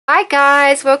Hi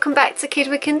guys, welcome back to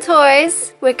Kidwick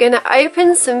Toys. We're going to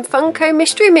open some Funko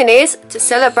Mystery Minis to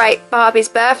celebrate Barbie's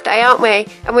birthday, aren't we?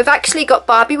 And we've actually got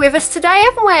Barbie with us today,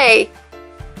 haven't we?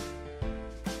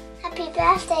 Happy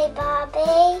birthday,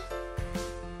 Barbie.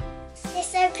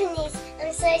 Let's open these.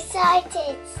 I'm so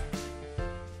excited.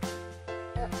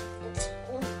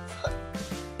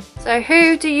 So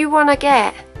who do you want to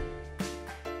get?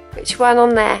 Which one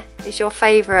on there is your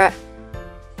favourite?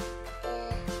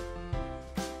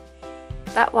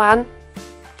 That one.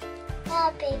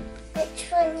 Barbie, which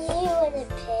one do you want to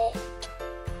pick?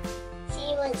 Do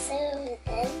you want some of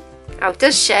them? Oh,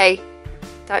 does she?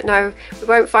 Don't know. We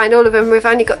won't find all of them. We've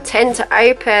only got 10 to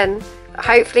open. But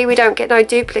hopefully we don't get no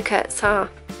duplicates, huh?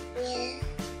 Yeah.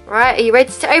 Right, are you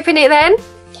ready to open it then?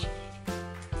 Yeah.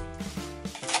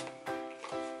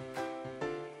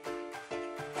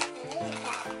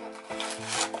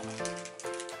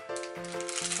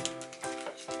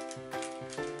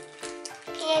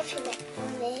 Can you open it for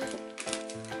me?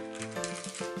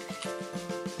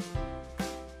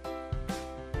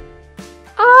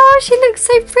 Oh, she looks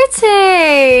so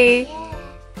pretty. Yeah.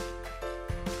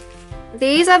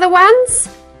 These are the ones.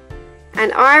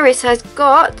 And Iris has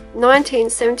got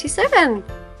 1977.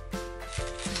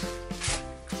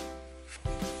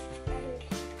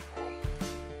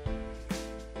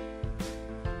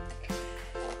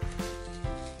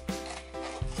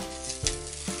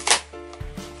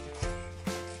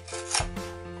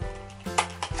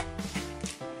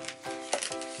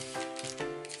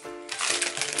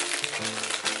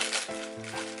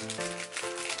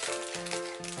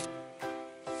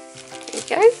 There you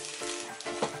go.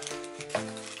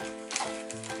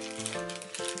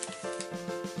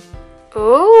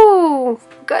 Oh,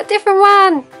 got a different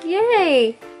one.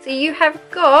 Yay. So you have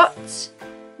got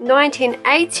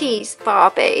 1980s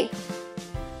Barbie.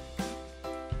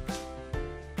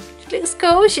 She looks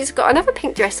cool. She's got another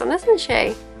pink dress on, hasn't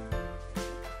she?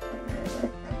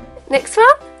 Next one.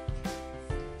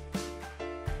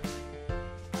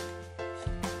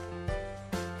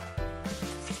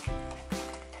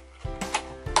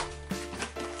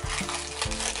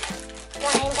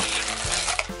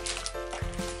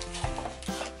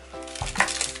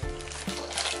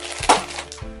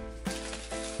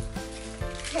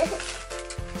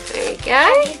 There you go.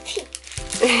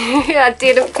 I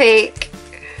didn't peek.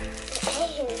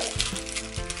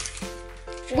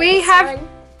 We have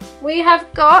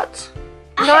got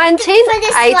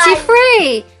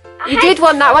 1983. You did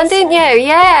want that one, didn't you?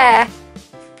 Yeah.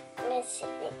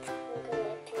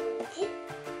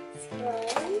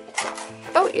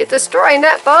 Oh, you're destroying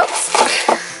that box.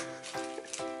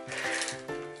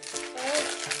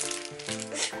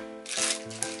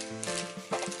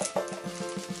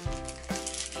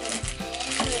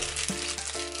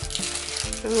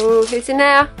 Oh, who's in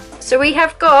there? So we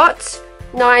have got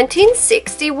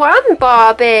 1961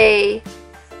 Barbie.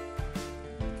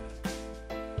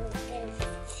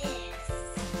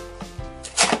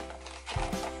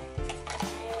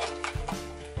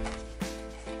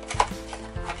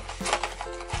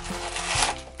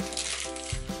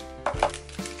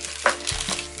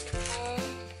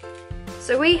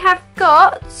 So we have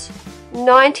got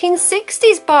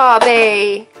 1960s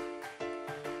Barbie.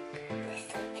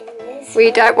 We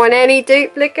don't want any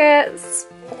duplicates.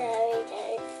 No, we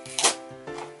don't.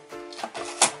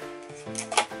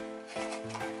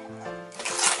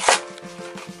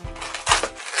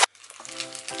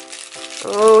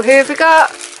 Oh, who have we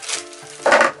got?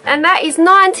 And that is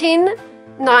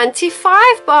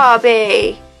 1995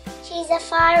 Barbie. She's a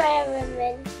fire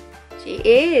woman. She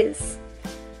is.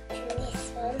 And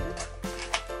this one.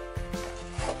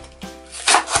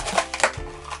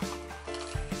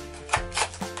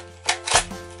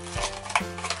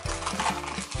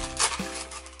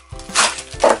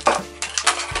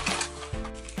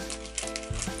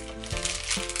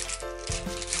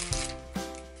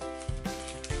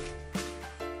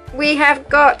 We have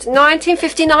got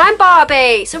 1959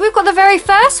 Barbie. So we've got the very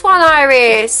first one,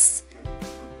 Iris.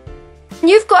 And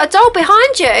you've got a doll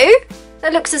behind you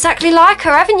that looks exactly like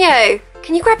her, haven't you?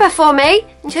 Can you grab her for me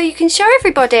until you can show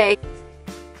everybody?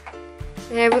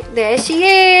 There she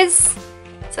is.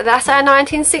 So that's our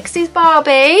 1960s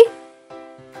Barbie.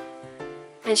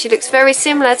 And she looks very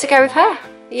similar to go with her.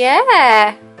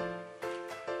 Yeah.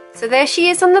 So there she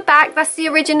is on the back. That's the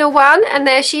original one. And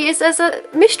there she is as a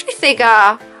mystery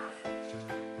figure.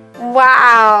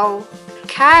 Wow.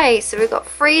 Okay, so we've got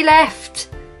 3 left.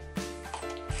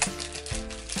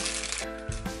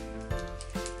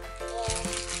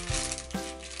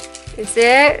 Is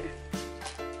it?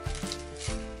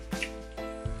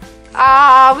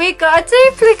 Ah, we got a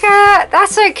duplicate.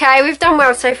 That's okay. We've done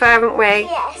well so far, haven't we?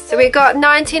 Yes. So we got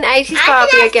 1980s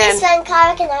Barbie I again. This one,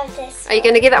 Cara can have this. Are you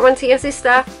going to give that one to your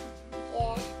sister?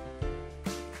 Yeah.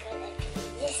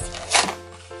 This one.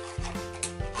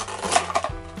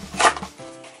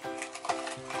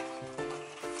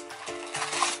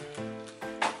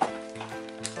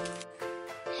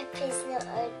 Hope it's not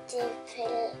a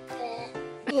duplicate.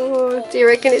 Oh, do you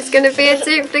reckon it's going to be a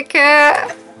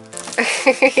duplicate? Is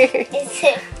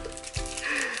it?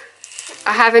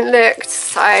 I haven't looked,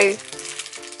 so it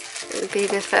would be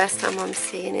the first time I'm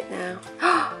seeing it now.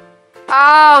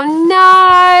 Oh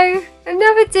no!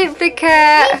 Another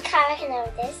duplicate! Cara can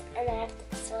have this, and I have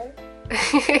this one.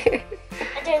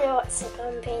 I don't know what's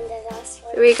going to be in the last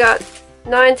one. We got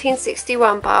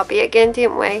 1961 Barbie again,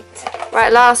 didn't we?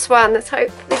 Right, last one. Let's hope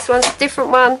this one's a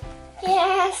different one.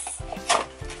 Yes!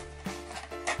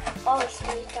 Oh,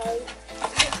 sweet dog.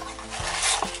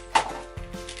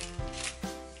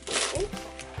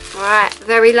 Right,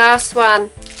 very last one.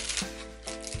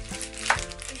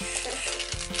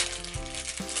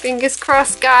 Fingers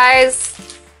crossed, guys.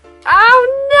 Oh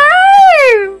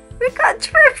no! We got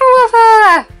triple of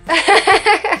her!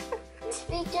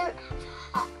 We don't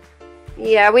have.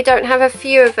 Yeah, we don't have a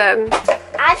few of them.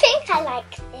 I think I like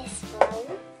this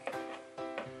one.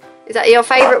 Is that your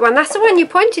favourite one? That's the one you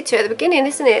pointed to at the beginning,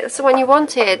 isn't it? That's the one you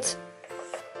wanted.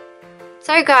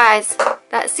 So guys,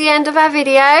 that's the end of our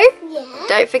video. Yeah.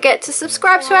 Don't forget to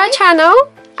subscribe to our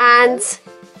channel and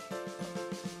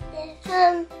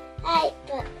Like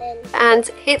button. and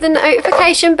hit the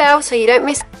notification bell so you don't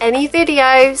miss any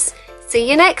videos. See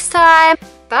you next time.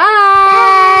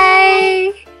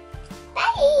 Bye.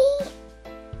 Bye.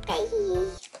 Bye.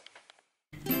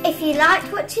 If you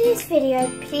liked watching this video,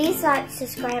 please like,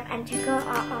 subscribe and check out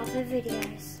our other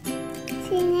videos.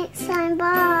 See you next time.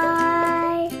 Bye.